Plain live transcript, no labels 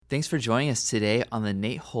Thanks for joining us today on the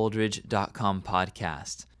NateHoldridge.com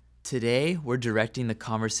podcast. Today, we're directing the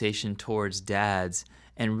conversation towards dads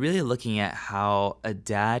and really looking at how a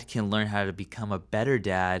dad can learn how to become a better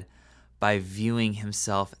dad by viewing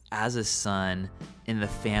himself as a son in the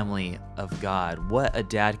family of God. What a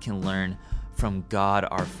dad can learn from God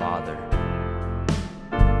our Father.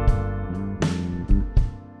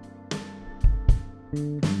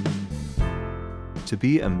 To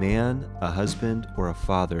be a man, a husband, or a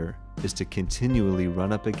father is to continually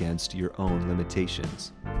run up against your own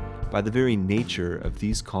limitations. By the very nature of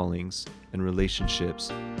these callings and relationships,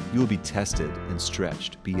 you will be tested and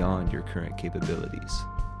stretched beyond your current capabilities.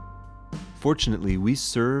 Fortunately, we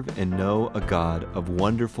serve and know a God of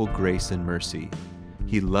wonderful grace and mercy.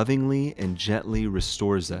 He lovingly and gently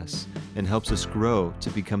restores us and helps us grow to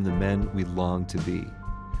become the men we long to be.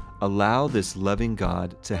 Allow this loving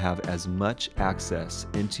God to have as much access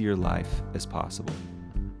into your life as possible.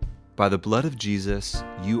 By the blood of Jesus,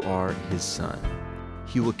 you are His son.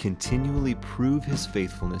 He will continually prove His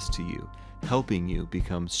faithfulness to you, helping you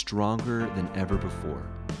become stronger than ever before,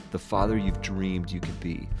 the father you've dreamed you could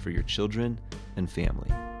be for your children and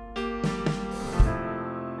family.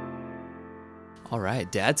 All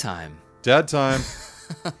right, dad time. Dad time.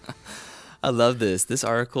 I love this. This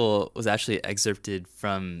article was actually excerpted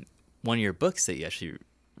from one of your books that you actually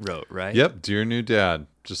wrote, right? Yep, Dear New Dad.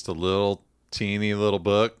 Just a little teeny little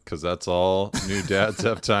book, because that's all new dads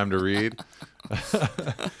have time to read.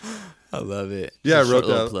 I love it. Yeah, Just a short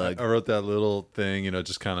little plug. I wrote that little thing,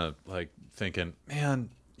 just kind of like thinking, man,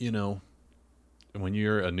 when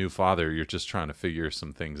you're a new father, you're just trying to figure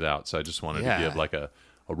some things out. So I just wanted to give like a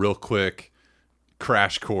real quick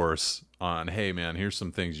crash course on, hey, man, here's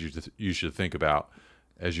some things you should think about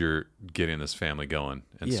as you're getting this family going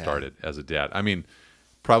and started as a dad. I mean,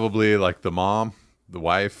 probably like the mom, the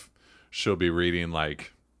wife, she'll be reading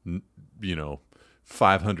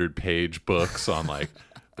 500-page books on like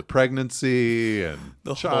the pregnancy and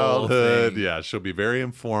the childhood. Yeah, she'll be very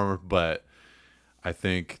informed, but I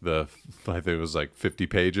think it was like 50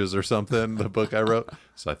 pages or something, the book I wrote.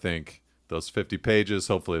 So I think those 50 pages,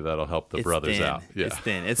 hopefully that'll help the brothers out. Yeah. It's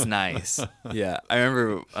thin. It's nice. Yeah. I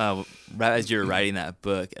remember right as you were writing that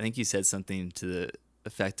book, I think you said something to the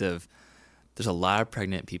effect of, there's a lot of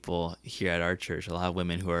pregnant people here at our church, a lot of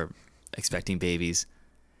women who are expecting babies,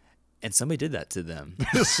 and somebody did that to them.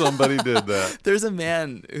 Somebody did that. There's a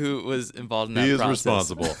man who was involved in that He is process.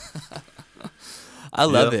 responsible. I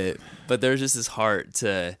love it. But there's just this heart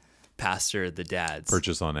to pastor the dads.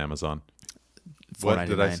 Purchase on Amazon. What,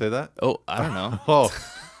 did I $4.99. say that? Oh, I don't know. Oh,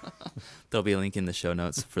 There'll be a link in the show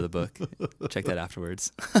notes for the book. Check that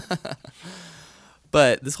afterwards.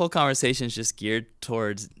 But this whole conversation is just geared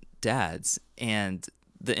towards dads. And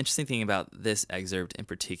the interesting thing about this excerpt in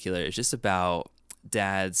particular is just about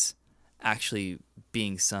dads actually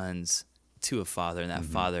being sons to a father, and that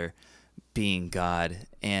father being God.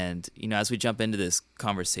 And, as we jump into this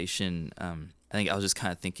conversation, I think I was just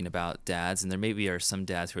kind of thinking about dads, and there maybe are some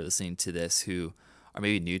dads who are listening to this who are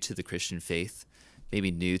maybe new to the Christian faith,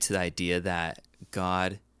 maybe new to the idea that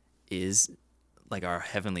God is like our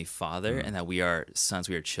heavenly Father and that we are sons,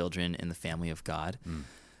 we are children in the family of God.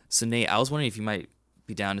 So Nate, I was wondering if you might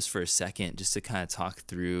be down just for a second just to kind of talk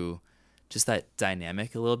through just that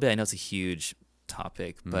dynamic a little bit. I know it's a huge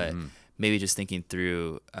topic, but maybe just thinking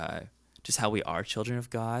through just how we are children of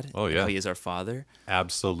God. Oh, yeah. How He is our Father.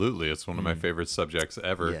 absolutely. It's one of my favorite subjects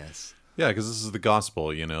ever. Yes. Yeah, because this is the gospel,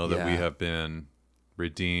 that Yeah. we have been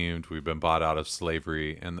redeemed, we've been bought out of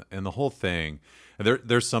slavery, and the whole thing. And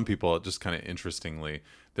there's some people, just kind of interestingly,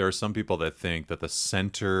 there are some people that think that the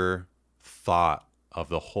center thought of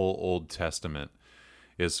the whole Old Testament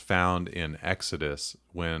is found in Exodus,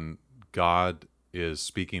 when God is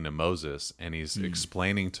speaking to Moses, and He's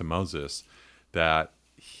explaining to Moses that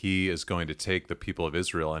He is going to take the people of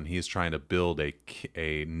Israel and He's trying to build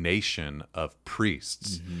a nation of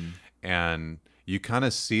priests. And you kind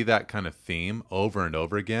of see that kind of theme over and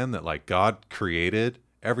over again, that like God created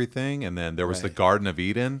everything, and then there was the Garden of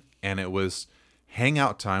Eden, and it was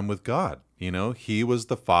hangout time with God. He was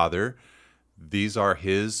the father. These are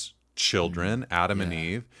His children, Adam and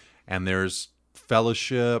Eve, and there's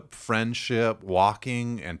fellowship, friendship,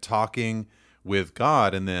 walking and talking with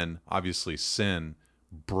God. And then obviously sin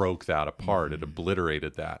broke that apart. It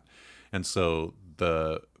obliterated that. And so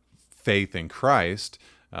the faith in Christ,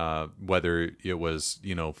 whether it was,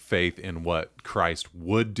 faith in what Christ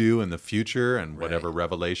would do in the future and whatever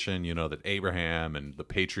revelation, that Abraham and the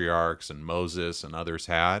patriarchs and Moses and others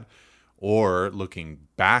had, or looking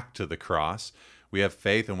back to the cross, we have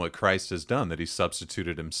faith in what Christ has done, that He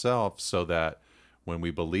substituted Himself so that when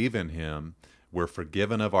we believe in Him, we're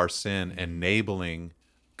forgiven of our sin, enabling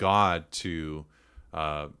God to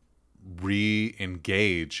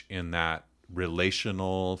re-engage in that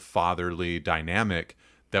relational fatherly dynamic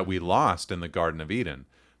that we lost in the Garden of Eden.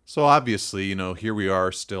 So obviously, here we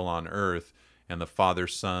are still on earth, and the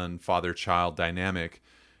father-son, father-child dynamic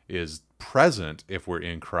is present if we're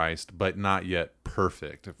in Christ, but not yet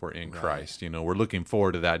perfect if we're in Christ. We're looking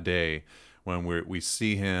forward to that day when we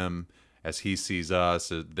see him as he sees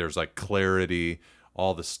us. There's like clarity.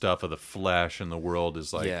 All the stuff of the flesh and the world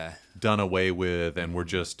is like done away with, and we're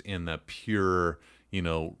just in the pure,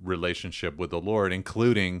 relationship with the Lord,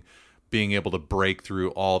 including being able to break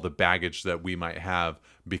through all the baggage that we might have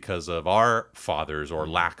because of our fathers or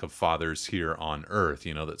lack of fathers here on earth,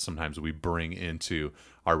 that sometimes we bring into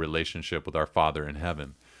our relationship with our Father in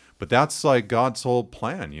heaven. But that's like God's whole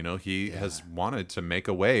plan. He has wanted to make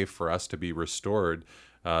a way for us to be restored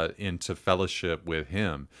into fellowship with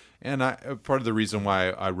him. And part of the reason why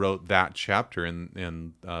I wrote that chapter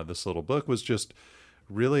in this little book was just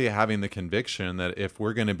really having the conviction that if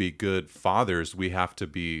we're going to be good fathers, we have to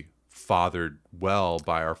be fathered well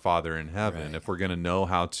by our Father in heaven. Right. If we're going to know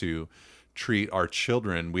how to treat our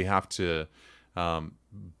children, we have to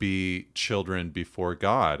be children before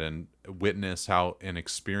God and witness how and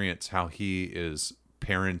experience how he is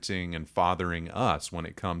parenting and fathering us when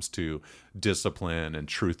it comes to discipline and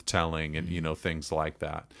truth telling and things like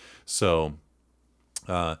that. So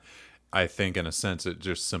I think in a sense it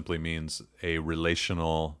just simply means a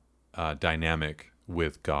relational dynamic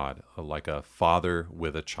with God, like a father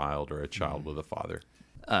with a child or a child with a father.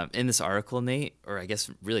 In this article, Nate, or I guess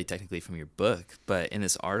really technically from your book, but in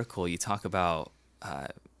this article you talk about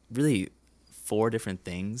really 4 different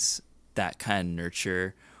things that kind of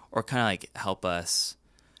nurture or kind of like help us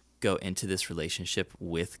go into this relationship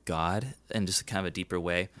with God in just kind of a deeper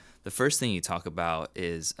way. The first thing you talk about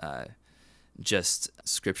is just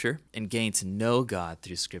Scripture and getting to know God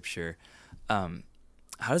through Scripture.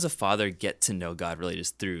 How does a father get to know God really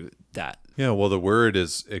just through that? Yeah, well, the Word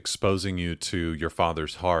is exposing you to your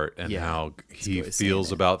Father's heart and how he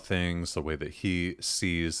feels about things, the way that he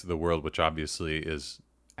sees the world, which obviously is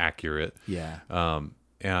accurate. Yeah.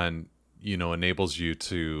 And, enables you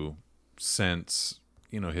to sense,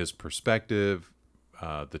 his perspective,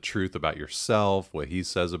 the truth about yourself, what he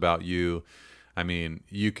says about you. I mean,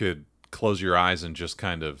 you could close your eyes and just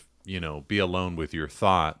kind of, be alone with your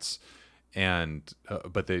thoughts, and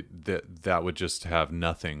but that would just have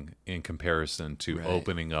nothing in comparison to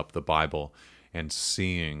opening up the Bible and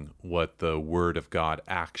seeing what the Word of God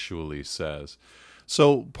actually says.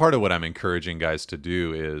 So part of what I'm encouraging guys to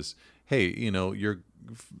do is, hey,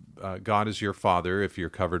 God is your father if you're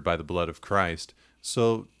covered by the blood of Christ.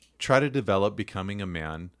 So try to develop becoming a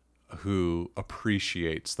man who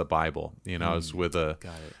appreciates the Bible. I was with a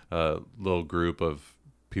little group of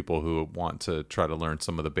people who want to try to learn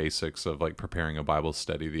some of the basics of like preparing a Bible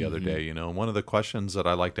study the other day. And one of the questions that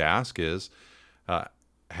I like to ask is,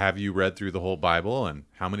 have you read through the whole Bible? And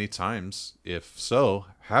how many times, if so,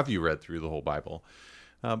 have you read through the whole Bible?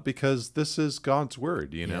 Because this is God's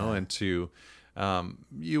word, and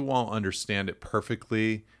you won't understand it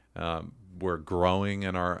perfectly. We're growing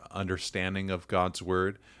in our understanding of God's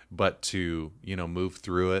word, but to, move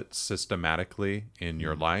through it systematically in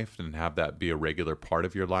your life and have that be a regular part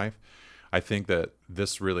of your life. I think that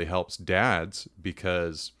this really helps dads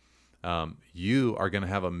because you are going to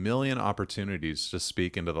have a million opportunities to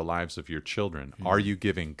speak into the lives of your children. Are you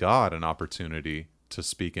giving God an opportunity to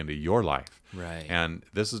speak into your life? Right. And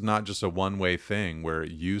this is not just a one-way thing where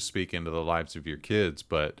you speak into the lives of your kids,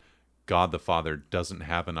 but God the Father doesn't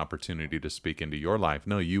have an opportunity to speak into your life.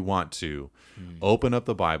 No, you want to open up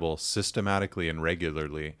the Bible systematically and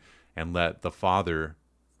regularly and let the Father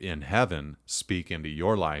in heaven speak into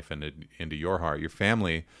your life and into your heart. Your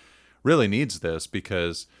family really needs this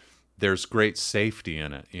because there's great safety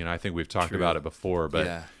in it. I think we've talked about it before,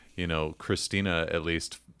 but Christina, at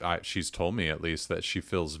least, she's told me at least that she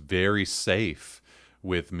feels very safe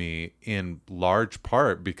with me in large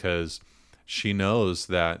part because she knows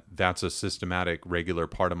that that's a systematic, regular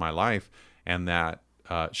part of my life, and that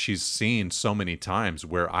she's seen so many times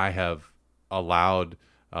where I have allowed,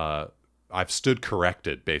 I've stood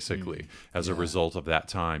corrected basically as a result of that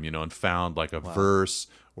time, and found like a verse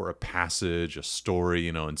or a passage, a story,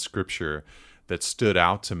 in Scripture that stood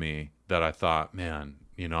out to me that I thought, man,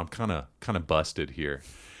 I'm kind of busted here.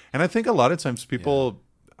 And I think a lot of times people,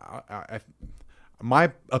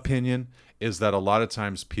 my opinion is that a lot of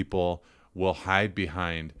times people will hide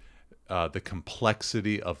behind the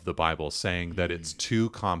complexity of the Bible, saying that it's too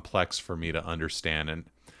complex for me to understand. And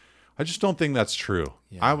I just don't think that's true.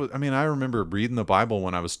 Yeah. I mean, I remember reading the Bible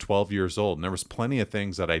when I was 12 years old, and there was plenty of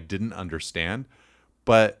things that I didn't understand,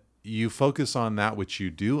 but you focus on that which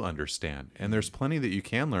you do understand, and there's plenty that you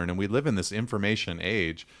can learn. And we live in this information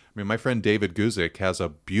age. I mean, my friend David Guzik has a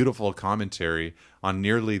beautiful commentary on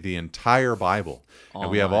nearly the entire Bible,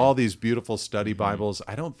 and we have Online. all these beautiful study Bibles.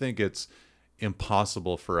 I don't think it's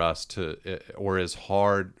impossible for us to, or as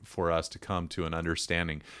hard for us to come to an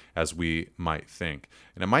understanding as we might think.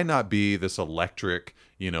 And it might not be this electric,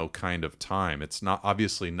 kind of time. It's not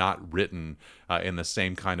obviously not written in the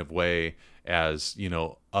same kind of way as,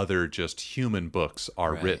 other just human books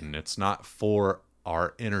are Right. written. It's not for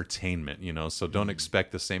our entertainment, so don't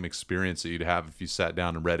expect the same experience that you'd have if you sat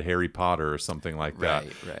down and read Harry Potter or something like that.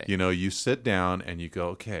 Right. You sit down and you go,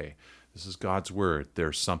 okay, this is God's word.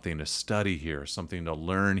 There's something to study here, something to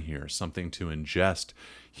learn here, something to ingest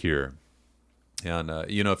here. And,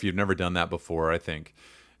 if you've never done that before, I think,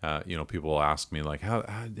 people will ask me like, how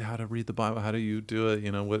to read the Bible? How do you do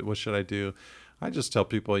it? What should I do? I just tell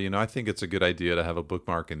people, I think it's a good idea to have a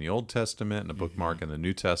bookmark in the Old Testament and a bookmark in the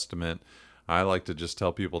New Testament. I like to just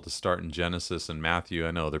tell people to start in Genesis and Matthew.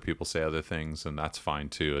 I know other people say other things, and that's fine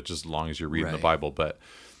too. It's just as long as you're reading the Right. Bible. But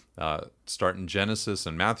start in Genesis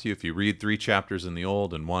and Matthew. If you read 3 chapters in the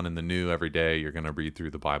Old and 1 in the New every day, you're going to read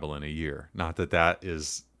through the Bible in a year. Not that that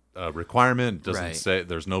is a requirement. It doesn't Right. say,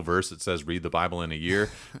 there's no verse that says read the Bible in a year.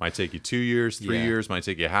 Might take you 2 years, 3 Yeah. years, might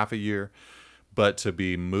take you half a year. But to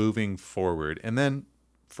be moving forward. And then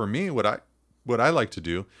for me, what I like to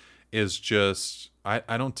do is just,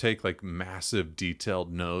 I don't take like massive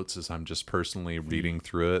detailed notes as I'm just personally reading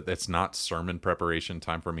through it. That's not sermon preparation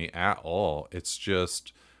time for me at all. It's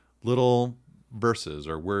just little verses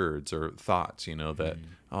or words or thoughts, that,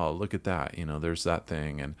 oh, look at that, there's that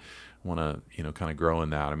thing. And want to, kind of grow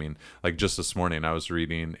in that. I mean, like just this morning I was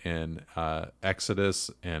reading in Exodus,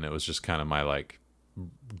 and it was just kind of my like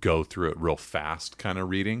go through it real fast kind of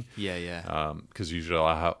reading. Yeah. Because usually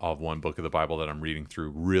I'll have one book of the Bible that I'm reading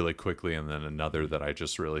through really quickly, and then another that I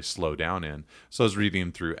just really slow down in. So I was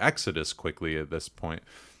reading through Exodus quickly at this point,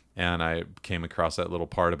 and I came across that little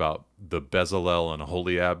part about the Bezalel and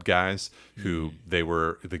Aholiab guys, who they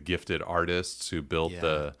were the gifted artists who built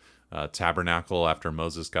the tabernacle after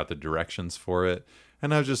Moses got the directions for it.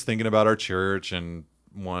 And I was just thinking about our church and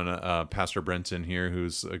one Pastor Brenton here,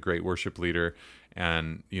 who's a great worship leader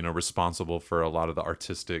and responsible for a lot of the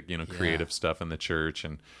artistic creative stuff in the church.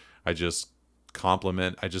 And I just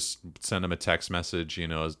send him a text message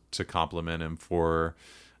to compliment him for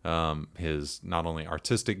his not only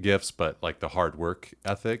artistic gifts but like the hard work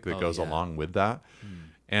ethic that goes along with that.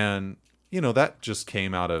 And that just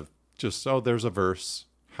came out of just, there's a verse,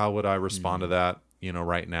 how would I respond to that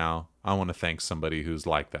right now? I want to thank somebody who's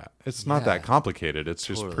like that. It's not that complicated. It's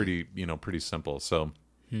just Totally. pretty simple. So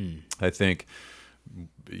I think,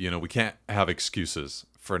 we can't have excuses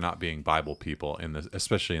for not being Bible people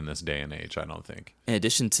especially in this day and age, I don't think. In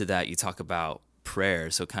addition to that, you talk about prayer.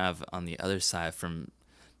 So kind of on the other side from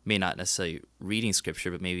may not necessarily reading scripture,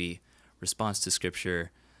 but maybe response to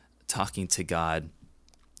scripture, talking to God.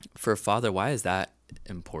 For a father, why is that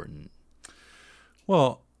important?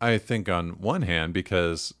 Well, I think on one hand,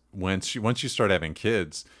 because once you start having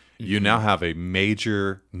kids, you now have a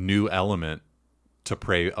major new element to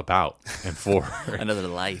pray about and for. Another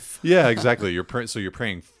life. Yeah, exactly. You're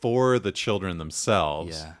praying for the children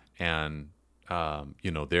themselves and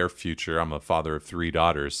their future. I'm a father of 3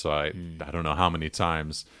 daughters, so I don't know how many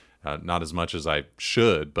times, not as much as I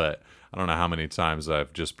should, but I don't know how many times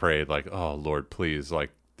I've just prayed like, oh Lord, please,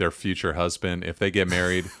 like their future husband, if they get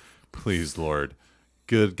married, please Lord,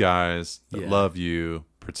 good guys that love you,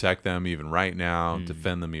 protect them even right now,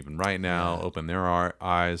 defend them even right now, open their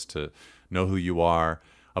eyes to know who you are.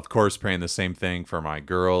 Of course, praying the same thing for my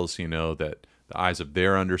girls, that the eyes of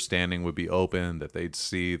their understanding would be open, that they'd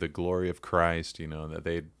see the glory of Christ, that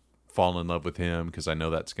they'd fall in love with him, because I know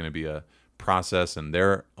that's going to be a process in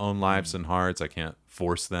their own lives and hearts. I can't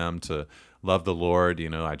force them to love the Lord.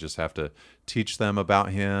 I just have to teach them about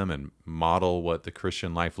him and model what the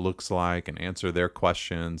Christian life looks like and answer their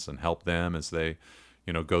questions and help them as they,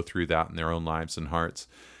 go through that in their own lives and hearts.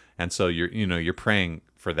 And so you're praying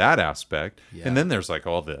for that aspect. Yeah. And then there's like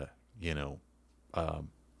all the,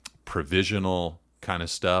 provisional kind of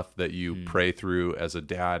stuff that you pray through as a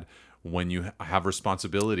dad when you have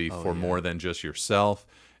responsibility for more than just yourself.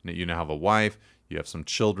 And you now have a wife, you have some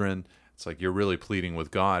children. It's like you're really pleading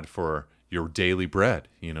with God for your daily bread.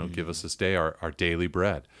 Give us this day our daily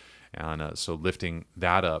bread. And so lifting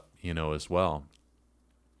that up, as well.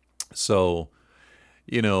 So,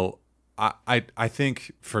 I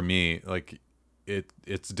think for me, like,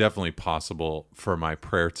 it's definitely possible for my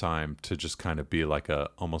prayer time to just kind of be like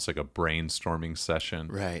almost like a brainstorming session.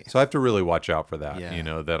 Right. So I have to really watch out for that,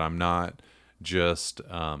 Yeah. that I'm not just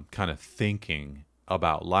kind of thinking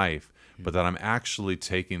about life, but that I'm actually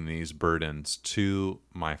taking these burdens to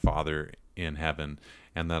my Father in heaven,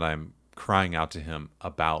 and that I'm crying out to him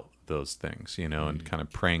about those things, and kind of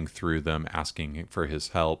praying through them, asking for his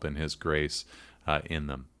help and his grace in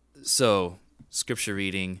them. So, scripture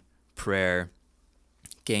reading, prayer,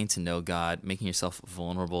 getting to know God, making yourself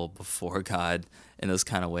vulnerable before God in those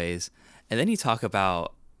kind of ways. And then you talk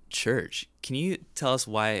about church. Can you tell us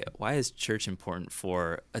why is church important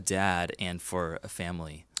for a dad and for a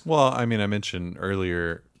family? Well, I mean, I mentioned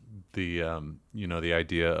earlier the the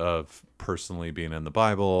idea of personally being in the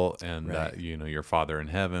Bible, and Right. that your Father in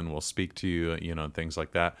heaven will speak to you, and things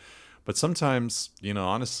like that. But sometimes,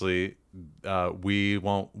 honestly, we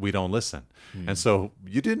don't listen, and so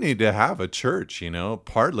you do need to have a church,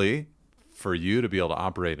 partly for you to be able to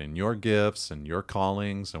operate in your gifts and your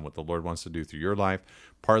callings and what the Lord wants to do through your life,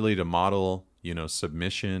 partly to model,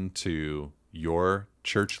 submission to your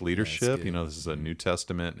church leadership. good. This is a New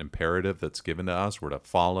Testament imperative that's given to us. We're to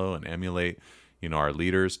follow and emulate, our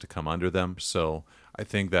leaders, to come under them. So I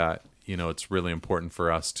think that, it's really important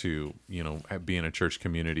for us to, be in a church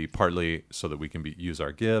community, partly so that we can use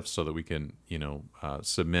our gifts, so that we can,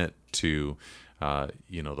 submit to,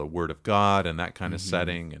 the Word of God and that kind of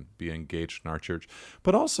setting, and be engaged in our church.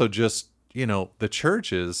 But also just, the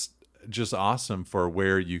church is just awesome for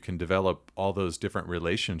where you can develop all those different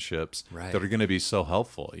relationships Right. that are going to be so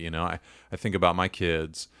helpful. I think about my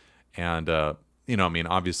kids, and I mean,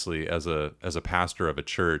 obviously as a pastor of a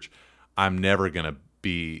church, I'm never going to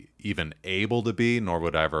be even able to be, nor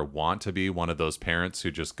would I ever want to be, one of those parents who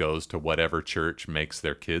just goes to whatever church makes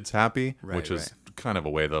their kids happy, Right, which is right. kind of a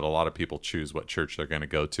way that a lot of people choose what church they're going to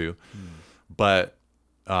go to. But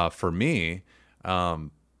for me,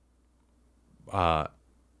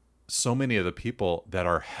 so many of the people that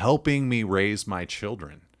are helping me raise my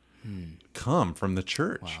children come from the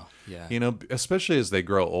church. Wow. Yeah. Especially as they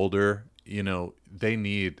grow older, they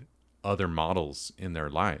need other models in their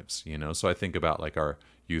lives, So I think about like our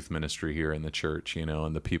youth ministry here in the church,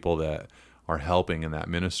 and the people that are helping in that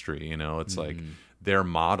ministry, it's like they're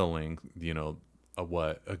modeling,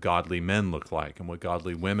 what a godly men look like and what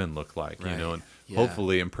godly women look like, Right. and Yeah.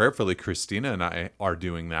 hopefully and prayerfully Christina and I are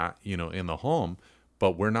doing that, in the home,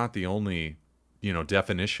 but we're not the only,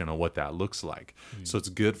 definition of what that looks like. So it's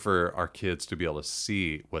good for our kids to be able to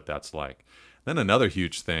see what that's like. Then another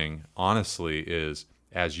huge thing, honestly, is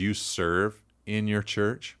as you serve in your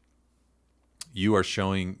church, you are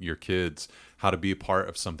showing your kids how to be a part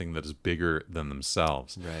of something that is bigger than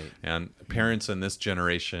themselves. Right. And parents in this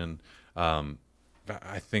generation,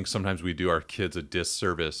 I think sometimes we do our kids a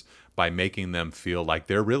disservice by making them feel like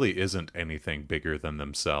there really isn't anything bigger than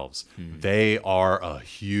themselves. They are a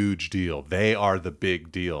huge deal. They are the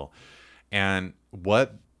big deal. And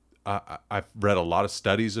what I've read a lot of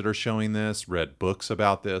studies that are showing this, read books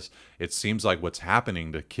about this. It seems like what's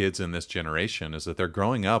happening to kids in this generation is that they're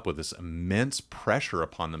growing up with this immense pressure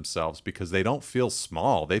upon themselves because they don't feel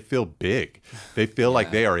small. They feel big. They feel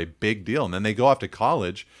like they are a big deal. And then they go off to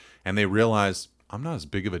college and they realize, I'm not as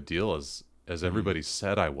big of a deal as everybody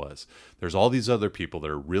said I was. There's all these other people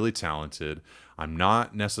that are really talented. I'm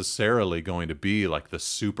not necessarily going to be like the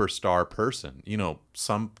superstar person.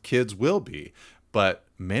 Some kids will be, but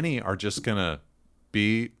many are just going to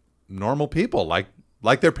be normal people like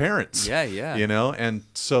their parents. Yeah, yeah. And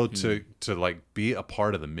so to like be a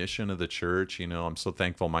part of the mission of the church, I'm so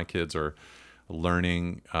thankful my kids are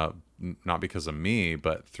learning, not because of me,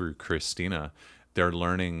 but through Christina. They're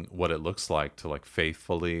learning what it looks like to like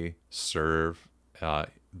faithfully serve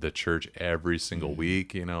the church every single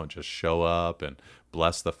week, just show up and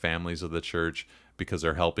bless the families of the church because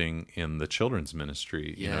they're helping in the children's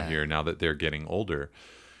ministry, here now that they're getting older.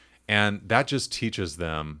 And that just teaches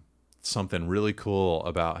them something really cool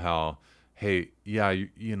about how, hey, yeah,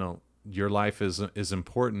 your life is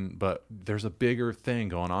important, but there's a bigger thing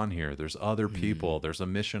going on here. There's other people. There's a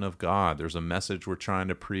mission of God. There's a message we're trying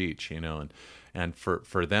to preach, and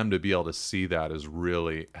for them to be able to see that is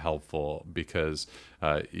really helpful because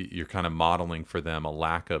you're kind of modeling for them a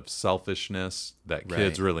lack of selfishness that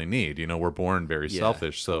kids Right. really need. We're born very Yeah,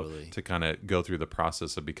 selfish, so totally. to kind of go through the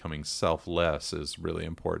process of becoming selfless is really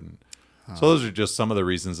important. So those are just some of the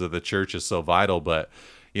reasons that the church is so vital. But,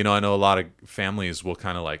 I know a lot of families will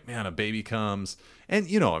kind of like, man, a baby comes. And,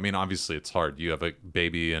 I mean, obviously it's hard. You have a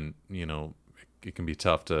baby and, it can be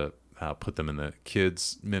tough to put them in the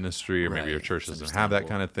kids ministry, or maybe your Right. church It's doesn't have that understandable.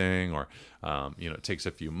 kind of thing, or it takes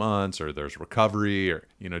a few months, or there's recovery, or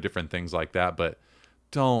different things like that. But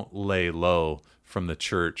don't lay low from the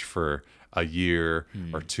church for a year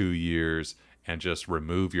or 2 years and just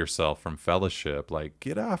remove yourself from fellowship. Like,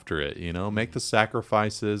 get after it, make the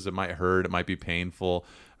sacrifices. It might hurt, it might be painful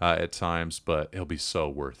at times, but it'll be so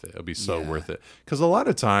worth it. It'll be so Yeah. worth it. Because a lot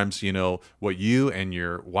of times, what you and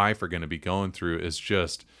your wife are going to be going through is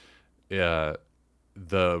just the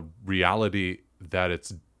reality that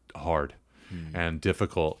it's hard and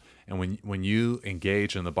difficult. And when you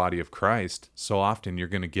engage in the body of Christ, so often you're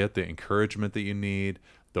going to get the encouragement that you need,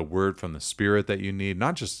 the word from the Spirit that you need,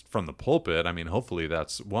 not just from the pulpit. I mean, hopefully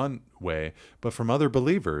that's one way, but from other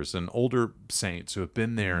believers and older saints who have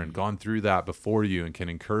been there and gone through that before you and can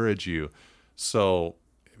encourage you. So,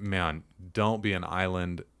 man, don't be an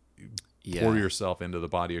island. Pour Yeah. yourself into the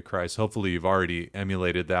body of Christ. Hopefully you've already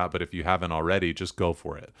emulated that, but if you haven't already, just go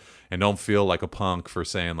for it. And don't feel like a punk for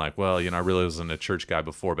saying like, well, I really wasn't a church guy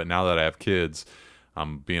before, but now that I have kids,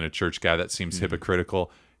 I'm being a church guy. That seems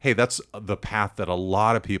hypocritical. Hey, that's the path that a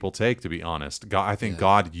lot of people take, to be honest. I think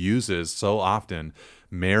God uses so often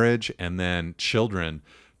marriage and then children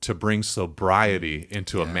to bring sobriety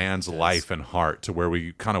into a man's life and heart, to where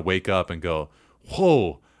we kind of wake up and go,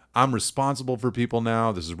 whoa, I'm responsible for people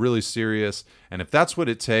now. This is really serious. And if that's what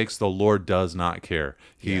it takes, the Lord does not care.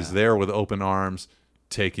 He's Yeah. there with open arms,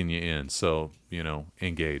 taking you in. So,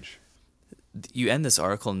 engage. You end this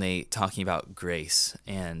article, Nate, talking about grace,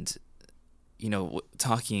 and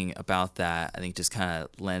talking about that, I think just kind of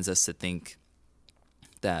lends us to think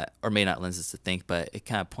that, or may not lends us to think, but it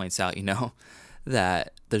kind of points out,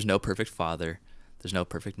 that there's no perfect father, there's no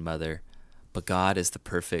perfect mother, but God is the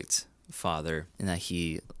perfect Father, and that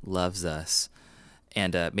He loves us.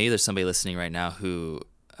 And maybe there's somebody listening right now who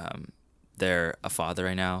they're a father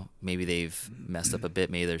right now. Maybe they've messed up a bit.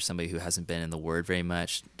 Maybe there's somebody who hasn't been in the Word very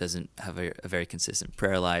much, doesn't have a very consistent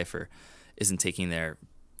prayer life, or isn't taking their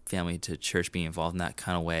family to church, being involved in that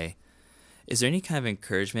kind of way. Is there any kind of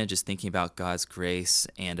encouragement, just thinking about God's grace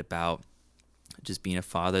and about just being a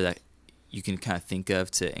father, that you can kind of think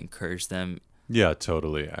of to encourage them? Yeah,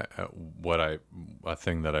 totally. A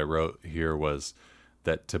thing that I wrote here was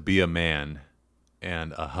that to be a man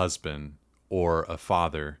and a husband or a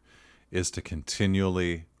father is to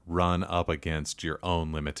continually run up against your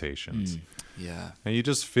own limitations. Yeah. And you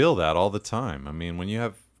just feel that all the time. I mean, when you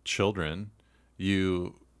have children,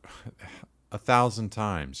 you 1,000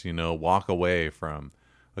 times, walk away from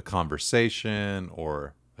a conversation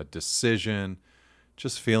or a decision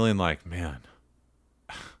just feeling like, man,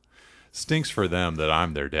 stinks for them that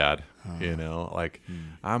I'm their dad,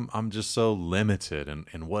 I'm just so limited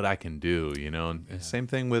in what I can do, and same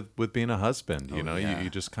thing with being a husband, you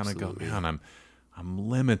just kind of go, man, I'm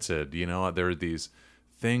limited, there are these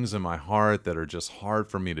things in my heart that are just hard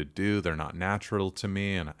for me to do. They're not natural to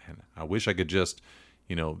me. And I wish I could just,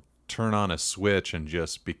 turn on a switch and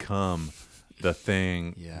just become the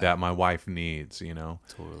thing that my wife needs,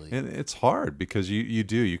 Totally. And it's hard because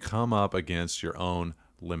you come up against your own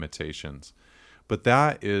limitations. But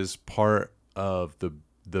that is part of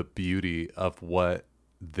the beauty of what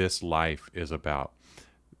this life is about.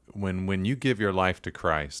 When you give your life to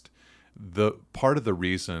Christ, the part of the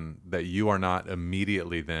reason that you are not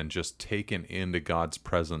immediately then just taken into God's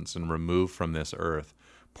presence and removed from this earth,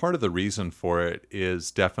 part of the reason for it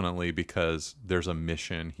is definitely because there's a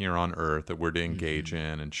mission here on earth that we're to engage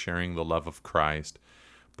in and sharing the love of Christ.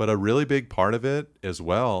 But a really big part of it as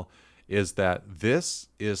well is that this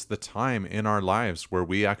is the time in our lives where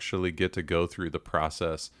we actually get to go through the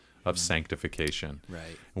process of sanctification.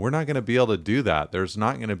 Right. And we're not going to be able to do that. There's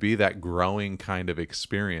not going to be that growing kind of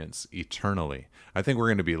experience eternally. I think we're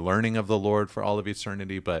going to be learning of the Lord for all of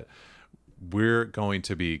eternity, but we're going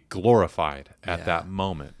to be glorified at that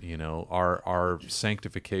moment. Our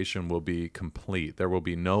sanctification will be complete. There will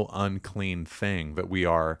be no unclean thing that we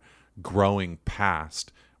are growing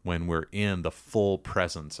past when we're in the full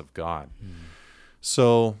presence of God.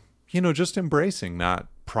 So, just embracing that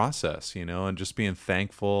process, and just being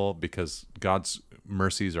thankful because God's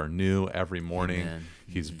mercies are new every morning. Amen.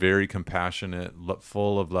 He's very compassionate,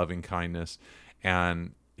 full of loving kindness,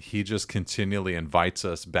 and He just continually invites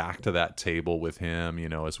us back to that table with Him,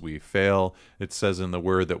 as we fail. It says in the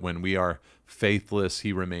Word that when we are faithless,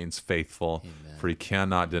 He remains faithful, for He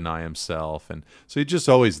cannot deny Himself. And so He's just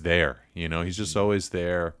always there, He's just always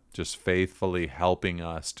there, just faithfully helping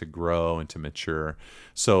us to grow and to mature.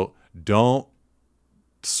 So don't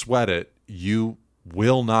sweat it. You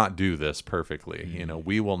will not do this perfectly.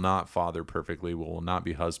 We will not father perfectly. We will not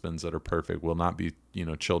be husbands that are perfect. We'll not be,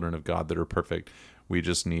 children of God that are perfect. We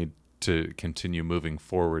just need to continue moving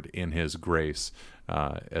forward in his grace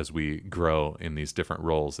as we grow in these different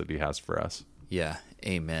roles that he has for us. Yeah.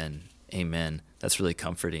 Amen. Amen. That's really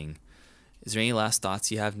comforting. Is there any last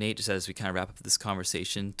thoughts you have, Nate, just as we kind of wrap up this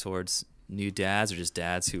conversation towards new dads or just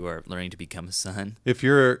dads who are learning to become a son? If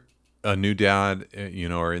you're a new dad,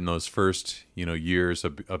 or in those first, years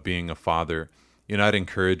of being a father, I'd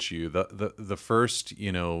encourage you the first,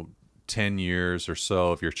 10 years or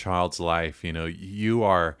so of your child's life, you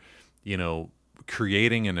are,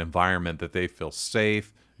 creating an environment that they feel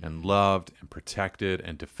safe and loved and protected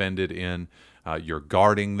and defended in. You're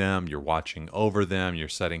guarding them, you're watching over them, you're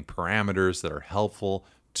setting parameters that are helpful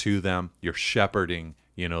to them, you're shepherding,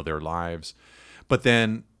 their lives. But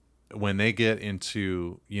then when they get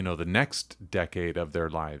into, the next decade of their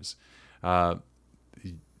lives,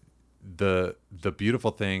 the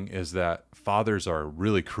beautiful thing is that fathers are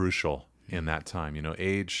really crucial in that time,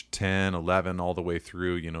 age 10, 11, all the way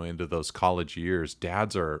through, into those college years.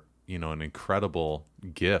 Dads are, an incredible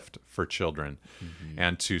gift for children.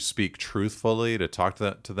 And to speak truthfully, to talk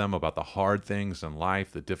to them about the hard things in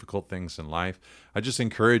life, the difficult things in life. I just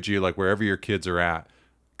encourage you, like wherever your kids are at,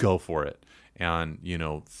 go for it. And,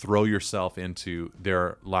 throw yourself into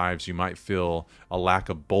their lives. You might feel a lack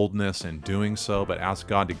of boldness in doing so, but ask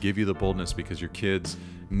God to give you the boldness because your kids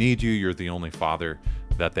need you. You're the only father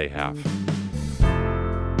that they have.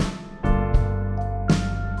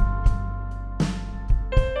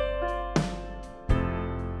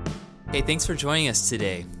 Hey, thanks for joining us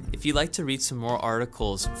today. If you'd like to read some more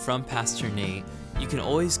articles from Pastor Nate, you can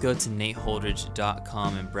always go to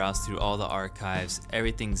nateholdridge.com and browse through all the archives.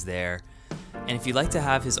 Everything's there. And if you'd like to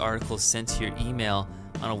have his articles sent to your email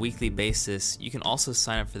on a weekly basis, you can also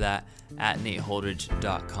sign up for that at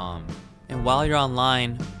nateholdridge.com. And while you're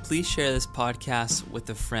online, please share this podcast with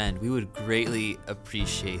a friend. We would greatly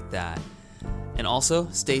appreciate that. And also,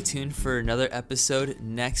 stay tuned for another episode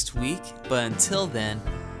next week. But until then,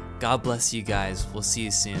 God bless you guys. We'll see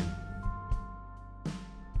you soon.